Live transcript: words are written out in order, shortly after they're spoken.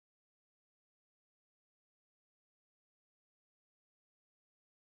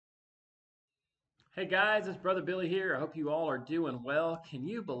Hey guys, it's Brother Billy here. I hope you all are doing well. Can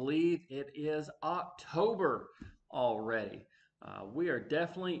you believe it is October already? We are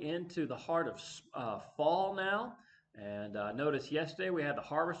definitely into the heart of fall now. And notice yesterday we had the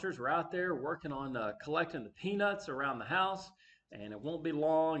harvesters were out there working on collecting the peanuts around the house. And it won't be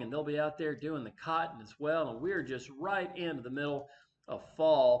long, and they'll be out there doing the cotton as well. And we're just right into the middle of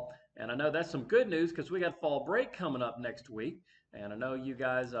fall. And I know that's some good news because we got fall break coming up next week. And I know you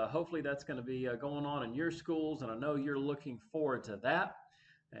guys, hopefully that's going to be going on in your schools, and I know you're looking forward to that.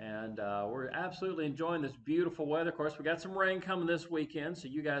 And we're absolutely enjoying this beautiful weather. Of course, we got some rain coming this weekend, so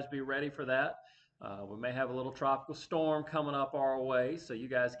you guys be ready for that. We may have a little tropical storm coming up our way, so you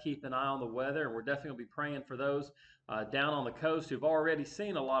guys keep an eye on the weather, and we're definitely going to be praying for those down on the coast who've already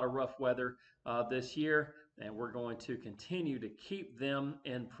seen a lot of rough weather this year, and we're going to continue to keep them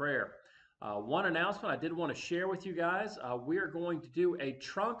in prayer. One announcement I did want to share with you guys. We are going to do a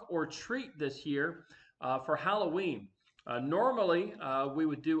trunk or treat this year for Halloween. Normally, we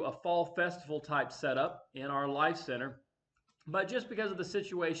would do a fall festival type setup in our Life Center, but just because of the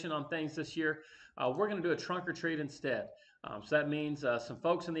situation on things this year, we're going to do a trunk or treat instead. So that means some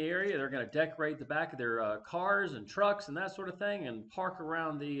folks in the area, they're going to decorate the back of their cars and trucks and that sort of thing and park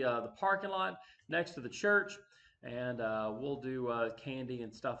around the parking lot next to the church. And we'll do candy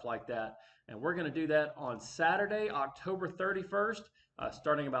and stuff like that. And we're going to do that on Saturday, October 31st,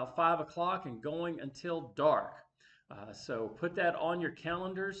 starting about 5 o'clock and going until dark. So put that on your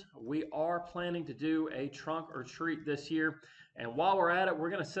calendars. We are planning to do a trunk or treat this year. And while we're at it, we're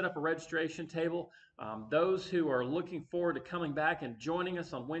going to set up a registration table. Those who are looking forward to coming back and joining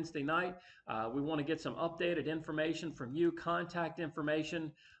us on Wednesday night, we want to get some updated information from you, contact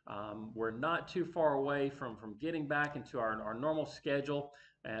information. We're not too far away from getting back into our normal schedule.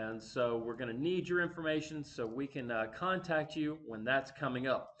 And so we're going to need your information so we can contact you when that's coming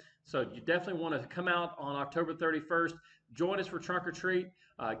up. So you definitely want to come out on October 31st, join us for Trunk or Treat,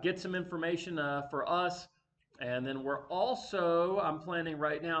 get some information for us. And then I'm planning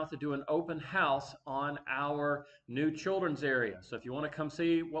right now to do an open house on our new children's area. So if you want to come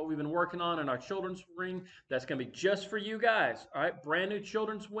see what we've been working on in our children's wing, that's going to be just for you guys. All right, brand new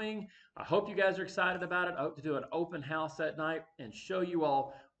children's wing. I hope you guys are excited about it. I hope to do an open house that night and show you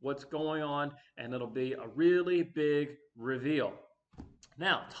all what's going on. And it'll be a really big reveal.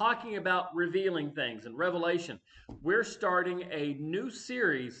 Now, talking about revealing things and revelation, we're starting a new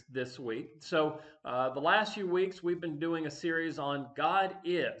series this week. So, the last few weeks, we've been doing a series on God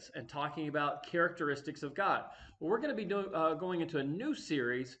is and talking about characteristics of God. Well, we're going to be going into a new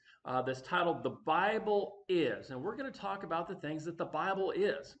series that's titled The Bible Is. And we're going to talk about the things that the Bible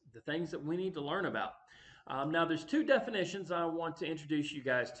is, the things that we need to learn about. Now, there's two definitions I want to introduce you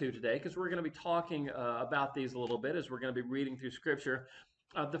guys to today because we're going to be talking about these a little bit as we're going to be reading through Scripture.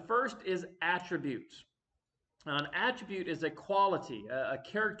 The first is attributes. An attribute is a quality, a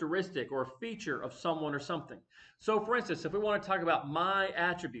characteristic, or a feature of someone or something. So, for instance, if we want to talk about my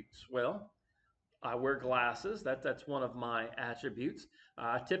attributes, well, I wear glasses. That's one of my attributes.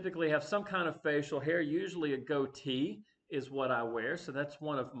 I typically have some kind of facial hair, usually a goatee is what I wear. So that's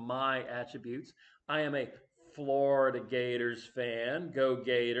one of my attributes. I am a Florida Gators fan. Go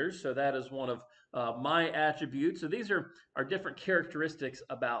Gators. So that is one of my attributes. So these are different characteristics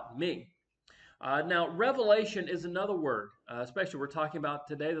about me. Now, revelation is another word, especially we're talking about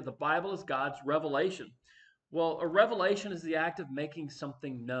today that the Bible is God's revelation. Well, a revelation is the act of making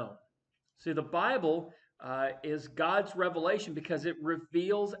something known. See, the Bible is God's revelation because it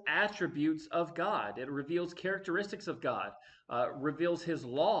reveals attributes of God. It reveals characteristics of God, reveals His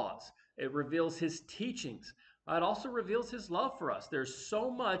laws, it reveals His teachings. It also reveals His love for us. There's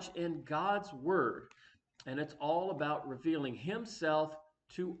so much in God's Word, and it's all about revealing Himself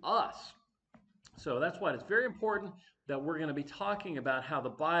to us. So that's why it's very important that we're going to be talking about how the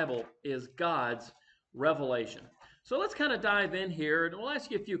Bible is God's revelation. So let's kind of dive in here and we'll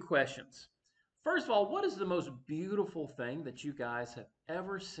ask you a few questions. First of all, what is the most beautiful thing that you guys have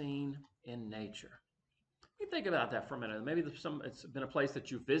ever seen in nature? You think about that for a minute. Maybe it's been a place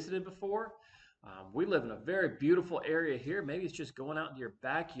that you've visited before. We live in a very beautiful area here. Maybe it's just going out into your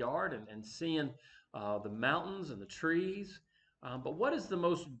backyard and seeing the mountains and the trees. But what is the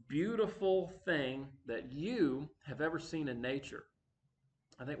most beautiful thing that you have ever seen in nature?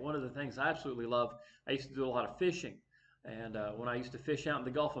 I think one of the things I absolutely love, I used to do a lot of fishing. And when I used to fish out in the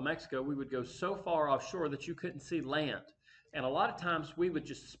Gulf of Mexico, we would go so far offshore that you couldn't see land. And a lot of times we would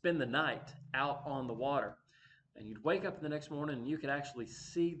just spend the night out on the water. And you'd wake up the next morning and you could actually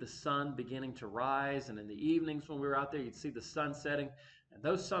see the sun beginning to rise. And in the evenings when we were out there, you'd see the sun setting. And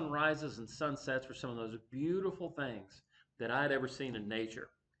those sunrises and sunsets were some of those beautiful things that I had ever seen in nature.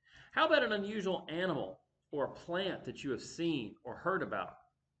 How about an unusual animal or a plant that you have seen or heard about?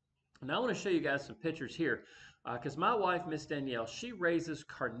 Now I want to show you guys some pictures here because my wife, Miss Danielle, she raises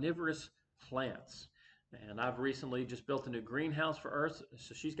carnivorous plants. And I've recently just built a new greenhouse for her,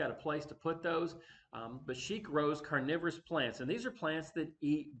 so she's got a place to put those. But she grows carnivorous plants, and these are plants that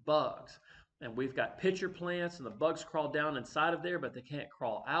eat bugs. And we've got pitcher plants, and the bugs crawl down inside of there, but they can't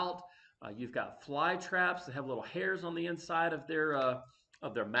crawl out. You've got fly traps that have little hairs on the inside of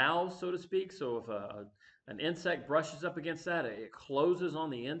their mouths, so to speak. So if an insect brushes up against that, it closes on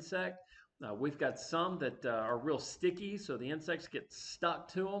the insect. We've got some that are real sticky, so the insects get stuck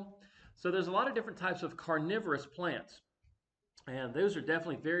to them. So there's a lot of different types of carnivorous plants, and those are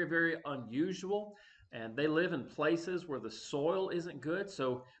definitely very, very unusual. And they live in places where the soil isn't good,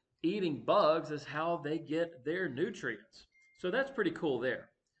 so eating bugs is how they get their nutrients. So that's pretty cool there.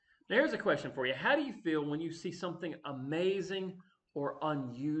 Now here's a question for you. How do you feel when you see something amazing or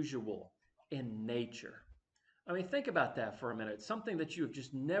unusual in nature? I mean, think about that for a minute. Something that you have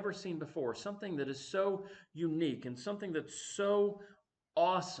just never seen before, something that is so unique and something that's so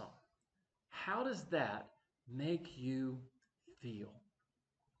awesome. How does that make you feel?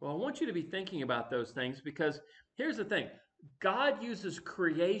 Well, I want you to be thinking about those things because here's the thing. God uses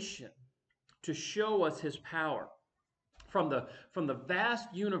creation to show us his power from the vast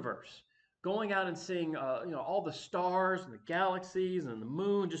universe, going out and seeing all the stars and the galaxies and the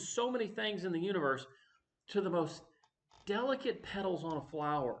moon, just so many things in the universe, to the most delicate petals on a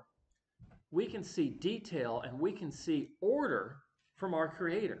flower. We can see detail and we can see order from our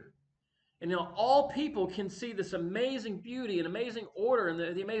Creator. And all people can see this amazing beauty and amazing order and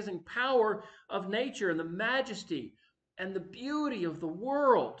the amazing power of nature and the majesty and the beauty of the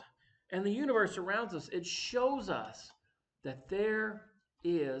world and the universe around us. It shows us that there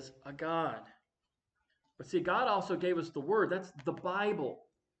is a God. But see, God also gave us the Word. That's the Bible.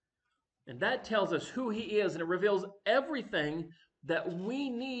 And that tells us who he is, and it reveals everything that we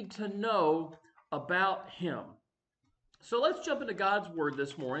need to know about him. So let's jump into God's Word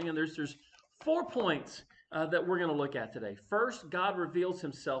this morning, and there's 4 points that we're going to look at today. First, God reveals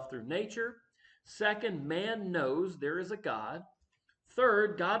himself through nature. Second, man knows there is a God.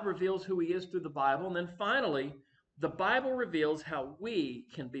 Third, God reveals who he is through the Bible. And then finally, the Bible reveals how we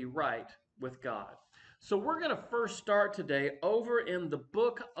can be right with God. So we're going to first start today over in the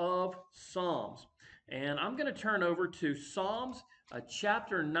book of Psalms. And I'm going to turn over to Psalms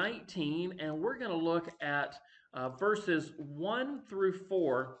chapter 19, and we're going to look at verses 1 through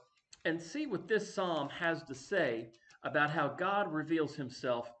 4 and see what this psalm has to say about how God reveals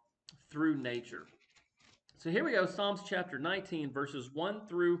himself through nature. So here we go, Psalms chapter 19, verses 1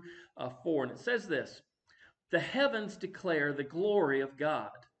 through 4. And it says this: "The heavens declare the glory of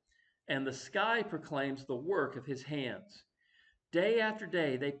God, and the sky proclaims the work of his hands. Day after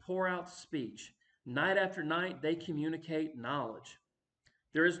day they pour out speech. Night after night they communicate knowledge.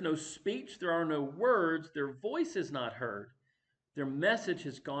 There is no speech, there are no words, their voice is not heard. Their message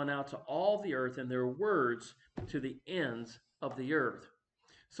has gone out to all the earth, and their words to the ends of the earth."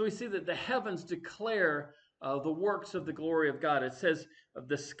 So we see that the heavens declare the works of the glory of God. It says,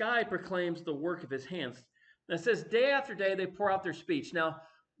 the sky proclaims the work of his hands. And it says, day after day they pour out their speech. Now,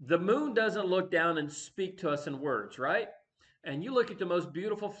 the moon doesn't look down and speak to us in words, right? And you look at the most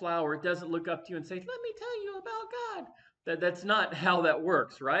beautiful flower, it doesn't look up to you and say, "Let me tell you about God." That's not how that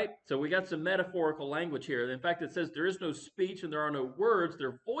works, right? So we got some metaphorical language here. In fact, it says there is no speech and there are no words.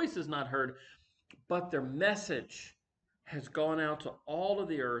 Their voice is not heard, but their message has gone out to all of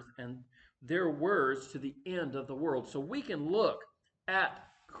the earth and their words to the end of the world. So we can look at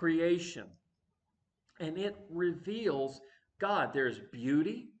creation and it reveals God. There's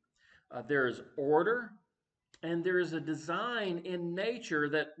beauty, there's order, and there is a design in nature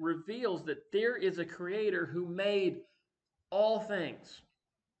that reveals that there is a creator who made all things.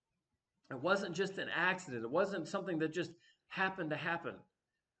 It wasn't just an accident. It wasn't something that just happened to happen.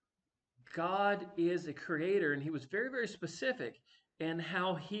 God is a creator, and he was very, very specific in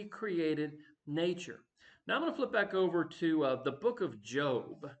how he created nature. Now I'm going to flip back over to the book of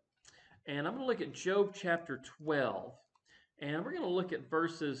Job, and I'm going to look at Job chapter 12, and we're going to look at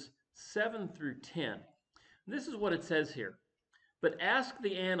verses 7 through 10. This is what it says here: "But ask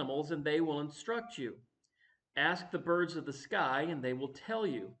the animals, and they will instruct you. Ask the birds of the sky, and they will tell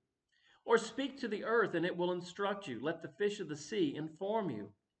you. Or speak to the earth, and it will instruct you. Let the fish of the sea inform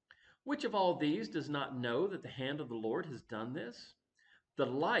you. Which of all these does not know that the hand of the Lord has done this? The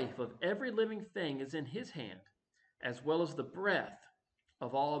life of every living thing is in his hand, as well as the breath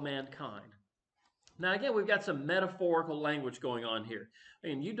of all mankind." Now, again, we've got some metaphorical language going on here. I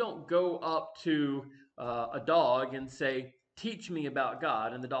mean, you don't go up to a dog and say, teach me about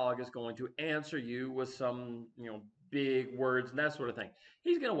God, and the dog is going to answer you with some, big words and that sort of thing.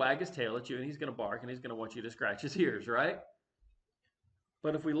 He's going to wag his tail at you and he's going to bark and he's going to want you to scratch his ears, right?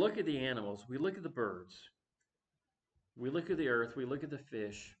 But if we look at the animals, we look at the birds, we look at the earth, we look at the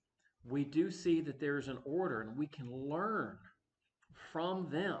fish, we do see that there's an order and we can learn from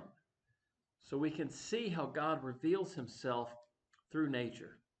them. So we can see how God reveals himself through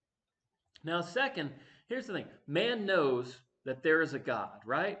nature. Now, second, here's the thing. Man knows that there is a God,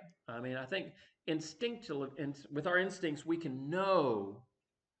 right? I mean, I think instinctually, with our instincts, we can know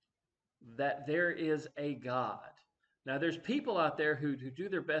that there is a God. Now, there's people out there who do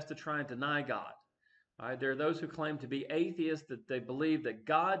their best to try and deny God. All right? There are those who claim to be atheists, that they believe that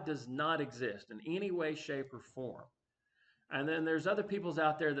God does not exist in any way, shape, or form. And then there's other peoples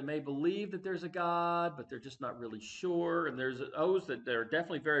out there that may believe that there's a God, but they're just not really sure. And there's those that are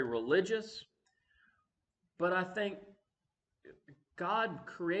definitely very religious. But I think God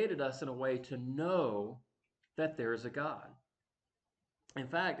created us in a way to know that there is a God. In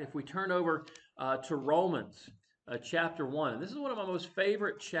fact, if we turn over to Romans chapter 1, and this is one of my most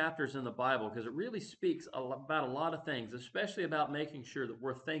favorite chapters in the Bible because it really speaks about a lot of things, especially about making sure that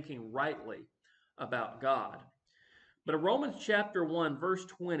we're thinking rightly about God. But in Romans chapter 1, verse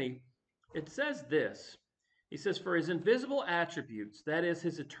 20, it says this. He says, "For his invisible attributes, that is,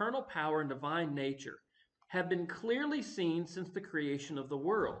 his eternal power and divine nature, have been clearly seen since the creation of the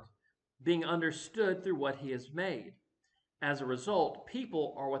world, being understood through what he has made. As a result,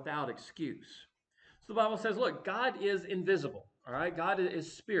 people are without excuse." So the Bible says, look, God is invisible, all right? God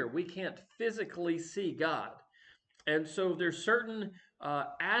is spirit. We can't physically see God. And so there's certain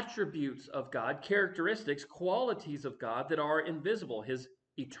attributes of God, characteristics, qualities of God that are invisible, his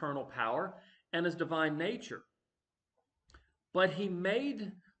eternal power and his divine nature. But he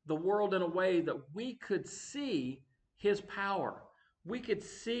made the world in a way that we could see his power. We could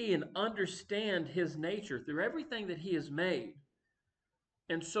see and understand his nature through everything that he has made.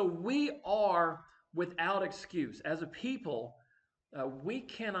 And so we are without excuse. As a people, we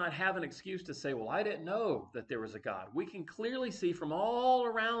cannot have an excuse to say, well, I didn't know that there was a God. We can clearly see from all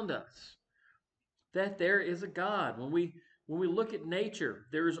around us that there is a God. When we look at nature,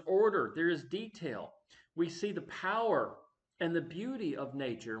 there is order, there is detail. We see the power and the beauty of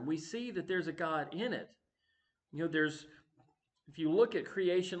nature, and we see that there's a God in it. If you look at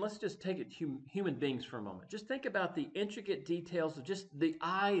creation, let's just take it human beings for a moment. Just think about the intricate details of just the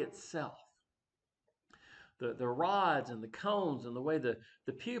eye itself. The rods and the cones and the way the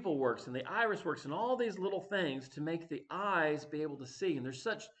pupil works and the iris works and all these little things to make the eyes be able to see. And there's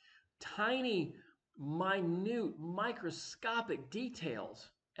such tiny, minute, microscopic details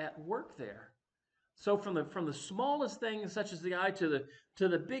at work there. So from the smallest things such as the eye to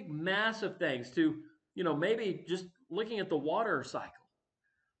the big massive things to, maybe just looking at the water cycle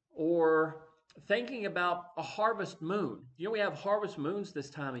or thinking about a harvest moon. We have harvest moons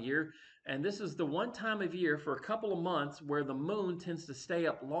this time of year. And this is the one time of year for a couple of months where the moon tends to stay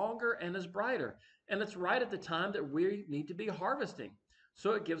up longer and is brighter. And it's right at the time that we need to be harvesting.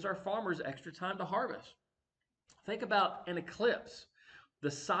 So it gives our farmers extra time to harvest. Think about an eclipse. The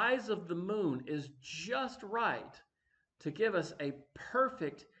size of the moon is just right to give us a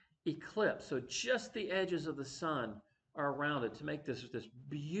perfect eclipse. So just the edges of the sun are around it to make this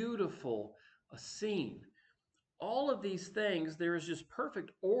beautiful scene. All of these things, there is just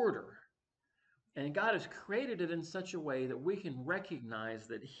perfect order. And God has created it in such a way that we can recognize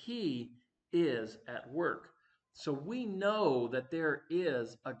that he is at work. So we know that there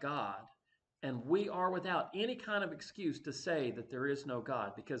is a God, and we are without any kind of excuse to say that there is no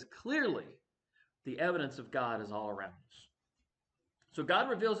God, because clearly the evidence of God is all around us. So God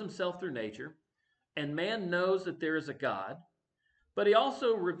reveals himself through nature, and man knows that there is a God, but he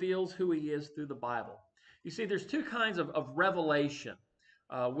also reveals who he is through the Bible. You see, there's two kinds of revelation.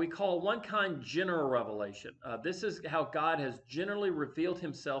 We call one kind general revelation. This is how God has generally revealed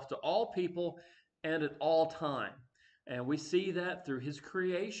himself to all people and at all time. And we see that through his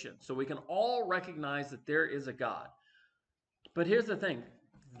creation. So we can all recognize that there is a God. But here's the thing.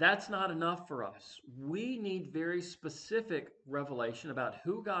 That's not enough for us. We need very specific revelation about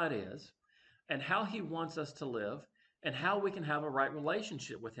who God is and how he wants us to live and how we can have a right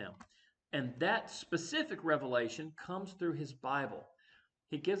relationship with him. And that specific revelation comes through his Bible.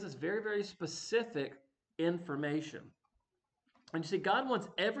 He gives us very, very specific information. And you see, God wants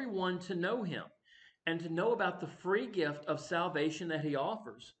everyone to know him and to know about the free gift of salvation that he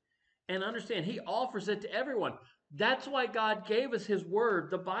offers. And understand, he offers it to everyone. That's why God gave us his word,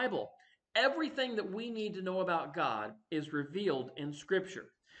 the Bible. Everything that we need to know about God is revealed in Scripture.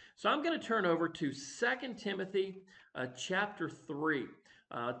 So I'm going to turn over to 2 Timothy chapter 3.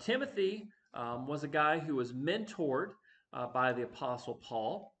 Timothy was a guy who was mentored by the Apostle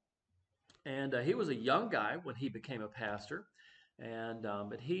Paul. And he was a young guy when he became a pastor.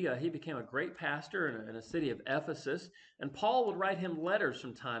 But he became a great pastor in a city of Ephesus. And Paul would write him letters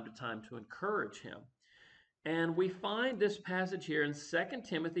from time to time to encourage him. And we find this passage here in 2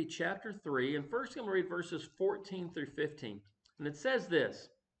 Timothy chapter 3. And first I'm going to read verses 14 through 15. And it says this,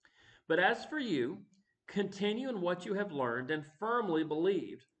 "But as for you, continue in what you have learned and firmly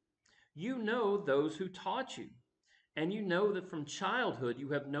believed. You know those who taught you, and you know that from childhood you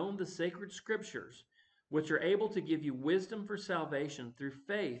have known the sacred scriptures, which are able to give you wisdom for salvation through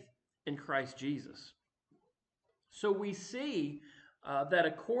faith in Christ Jesus." So we see that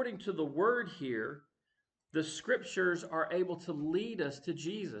according to the word here, the scriptures are able to lead us to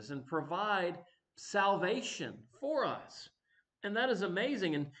Jesus and provide salvation for us. And that is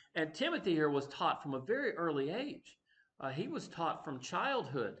amazing. And Timothy here was taught from a very early age. He was taught from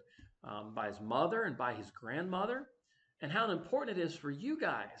childhood by his mother and by his grandmother, and how important it is for you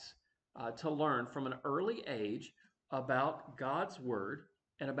guys to learn from an early age about God's word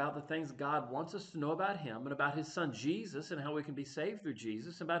and about the things God wants us to know about him and about his son Jesus and how we can be saved through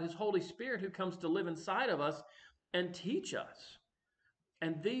Jesus, and about his Holy Spirit who comes to live inside of us and teach us.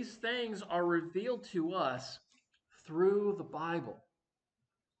 And these things are revealed to us through the Bible.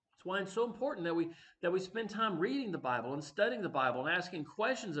 That's why it's so important that we spend time reading the Bible and studying the Bible and asking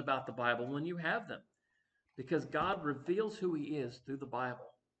questions about the Bible when you have them, because God reveals who he is through the Bible.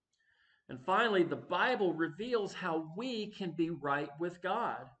 And finally, the Bible reveals how we can be right with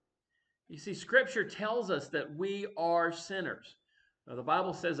God. You see, Scripture tells us that we are sinners. Now, the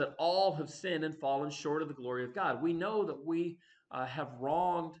Bible says that all have sinned and fallen short of the glory of God. We know that we have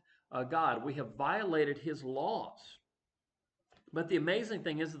wronged God. We have violated his laws. But the amazing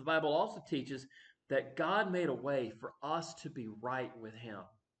thing is that the Bible also teaches that God made a way for us to be right with him.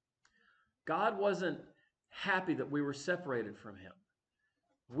 God wasn't happy that we were separated from him.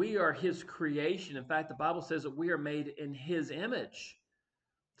 We are his creation. In fact, the Bible says that we are made in his image.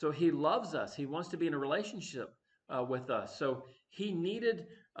 So he loves us. He wants to be in a relationship with us. So he needed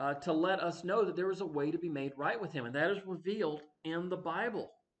to let us know that there was a way to be made right with him. And that is revealed in the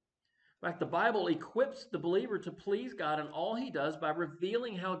Bible. In fact, the Bible equips the believer to please God in all he does by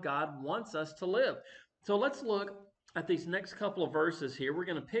revealing how God wants us to live. So let's look at these next couple of verses here. We're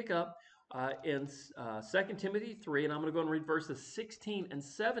going to pick up in 2 Timothy 3, and I'm going to go and read verses 16 and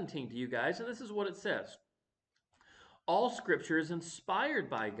 17 to you guys. And this is what it says. "All Scripture is inspired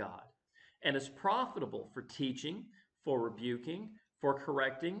by God and is profitable for teaching, for rebuking, for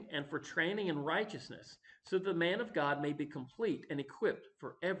correcting, and for training in righteousness, so that the man of God may be complete and equipped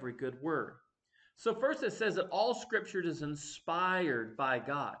for every good word." So first it says that all Scripture is inspired by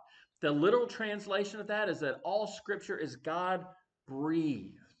God. The literal translation of that is that all Scripture is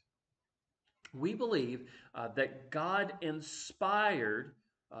God-breathed. We believe that God inspired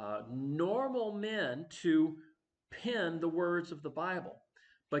normal men to pen the words of the Bible.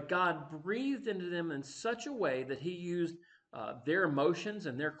 But God breathed into them in such a way that he used their emotions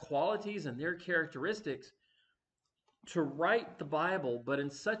and their qualities and their characteristics to write the Bible, but in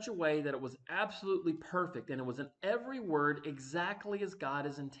such a way that it was absolutely perfect, and it was in every word exactly as God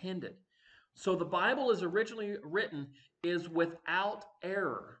has intended. So the Bible as originally written is without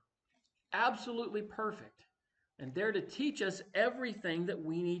error, absolutely perfect, and there to teach us everything that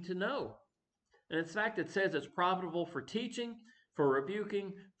we need to know. And in fact, it says it's profitable for teaching, for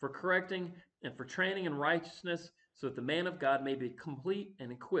rebuking, for correcting, and for training in righteousness, so that the man of God may be complete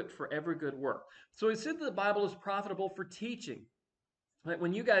and equipped for every good work. So he said that the Bible is profitable for teaching. Like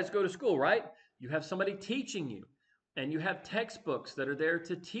when you guys go to school, right? You have somebody teaching you, and you have textbooks that are there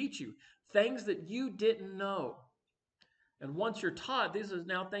to teach you things that you didn't know. And once you're taught, these are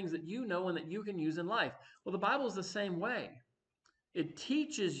now things that you know and that you can use in life. Well, the Bible is the same way. It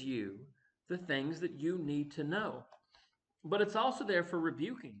teaches you the things that you need to know. But it's also there for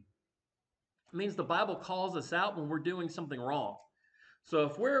rebuking. It means the Bible calls us out when we're doing something wrong. So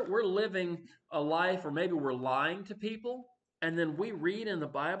if we're living a life, or maybe we're lying to people, and then we read in the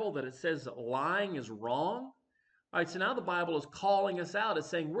Bible that it says that lying is wrong. All right, so now the Bible is calling us out. It's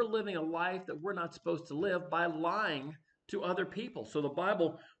saying we're living a life that we're not supposed to live by lying to other people. So the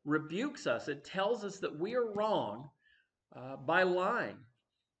Bible rebukes us. It tells us that we are wrong by lying.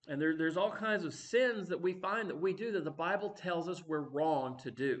 And there's all kinds of sins that we find that we do that the Bible tells us we're wrong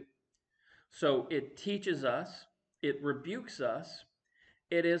to do. So it teaches us, it rebukes us,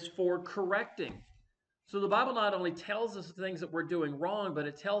 it is for correcting. So the Bible not only tells us the things that we're doing wrong, but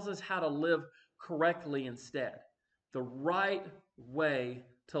it tells us how to live correctly instead. The right way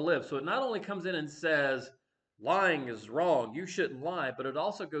to live. So it not only comes in and says, lying is wrong, you shouldn't lie, but it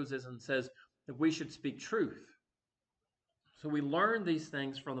also goes in and says that we should speak truth. So we learn these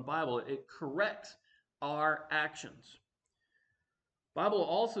things from the Bible. It corrects our actions. Bible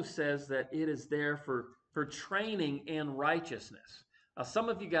also says that it is there for training in righteousness. Some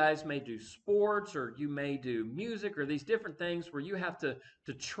of you guys may do sports, or you may do music, or these different things where you have to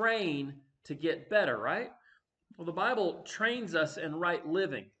train to get better, right? Well, the Bible trains us in right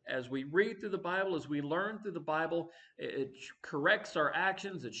living. As we read through the Bible, as we learn through the Bible, it corrects our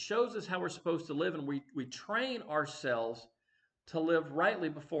actions. It shows us how we're supposed to live, and we train ourselves to live rightly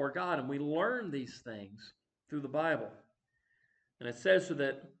before God. And we learn these things through the Bible. And it says so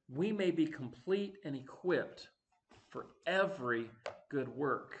that we may be complete and equipped for every good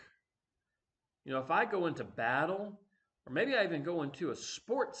work. You know, if I go into battle, or maybe I even go into a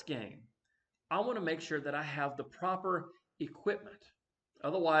sports game, I want to make sure that I have the proper equipment.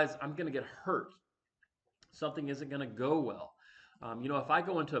 Otherwise, I'm going to get hurt. Something isn't going to go well. You know, if I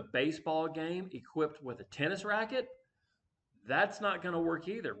go into a baseball game equipped with a tennis racket, that's not going to work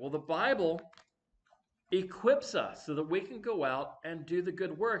either. Well, the Bible equips us so that we can go out and do the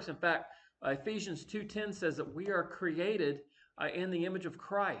good works. In fact, Ephesians 2:10 says that we are created in the image of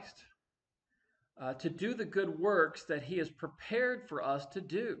Christ to do the good works that he has prepared for us to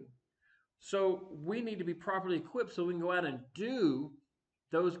do. So we need to be properly equipped so we can go out and do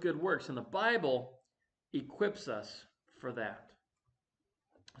those good works. And the Bible equips us for that.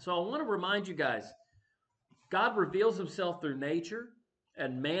 So I want to remind you guys, God reveals himself through nature,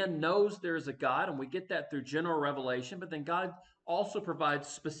 and man knows there is a God, and we get that through general revelation. But then God also provides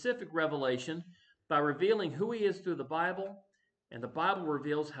specific revelation by revealing who he is through the Bible, and the Bible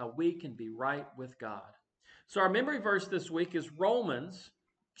reveals how we can be right with God. So our memory verse this week is Romans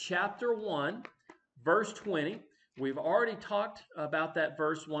chapter 1, verse 20. We've already talked about that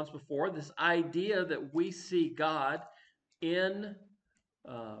verse once before, this idea that we see God in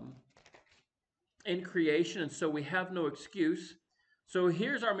creation, and so we have no excuse. So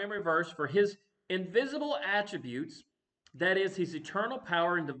here's our memory verse: for his invisible attributes, that is, his eternal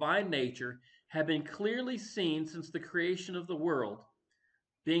power and divine nature, have been clearly seen since the creation of the world,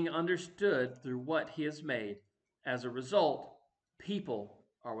 being understood through what he has made. As a result, people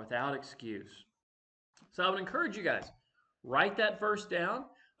are without excuse. So I would encourage you guys, write that verse down.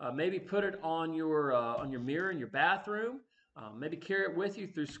 Maybe put it on your mirror in your bathroom. Maybe carry it with you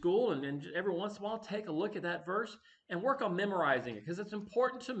through school, and every once in a while take a look at that verse and work on memorizing it, because it's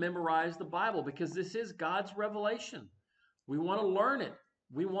important to memorize the Bible, because this is God's revelation. We want to learn it.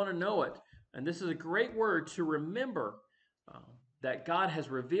 We want to know it. And this is a great word to remember that God has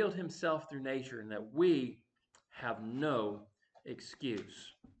revealed himself through nature and that we have no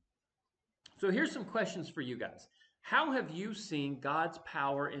excuse. So here's some questions for you guys. How have you seen God's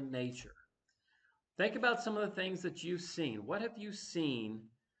power in nature? Think about some of the things that you've seen. What have you seen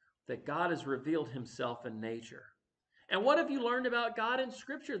that God has revealed himself in nature? And what have you learned about God in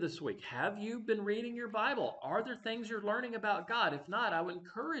Scripture this week? Have you been reading your Bible? Are there things you're learning about God? If not, I would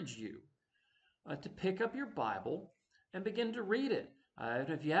encourage you to pick up your Bible and begin to read it.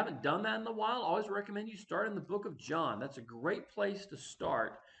 If you haven't done that in a while, I always recommend you start in the book of John. That's a great place to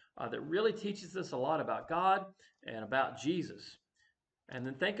start that really teaches us a lot about God and about Jesus. And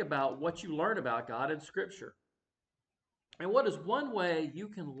then think about what you learn about God in Scripture. And what is one way you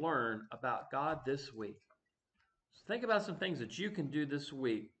can learn about God this week? So think about some things that you can do this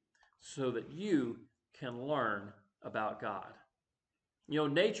week so that you can learn about God. You know,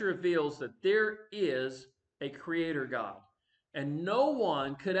 nature reveals that there is a creator God. And no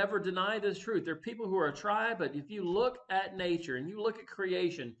one could ever deny this truth. There are people who are trying, but if you look at nature and you look at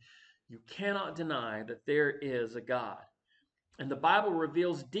creation, you cannot deny that there is a God. And the Bible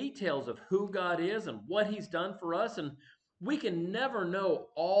reveals details of who God is and what he's done for us. And we can never know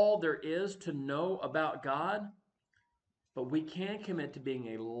all there is to know about God, but we can commit to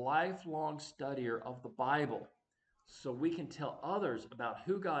being a lifelong studier of the Bible so we can tell others about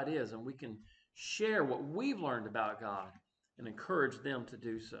who God is, and we can share what we've learned about God and encourage them to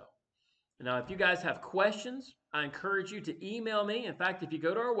do so. Now, if you guys have questions, I encourage you to email me. In fact, if you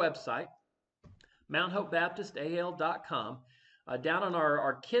go to our website, MountHopeBaptistAL.com, down on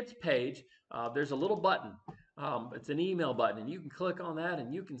our kids page, there's a little button. It's an email button, and you can click on that,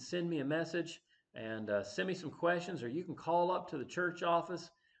 and you can send me a message and send me some questions, or you can call up to the church office.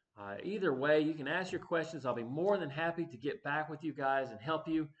 Either way, you can ask your questions. I'll be more than happy to get back with you guys and help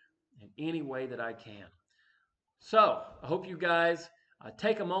you in any way that I can. So I hope you guys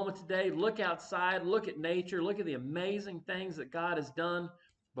take a moment today, look outside, look at nature, look at the amazing things that God has done.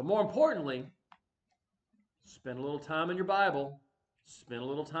 But more importantly, spend a little time in your Bible spend a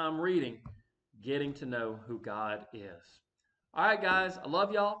little time reading, getting to know who God is. All right, guys, I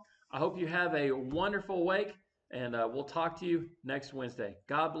love y'all. I hope you have a wonderful week, and we'll talk to you next Wednesday.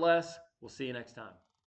 God bless. We'll see you next time.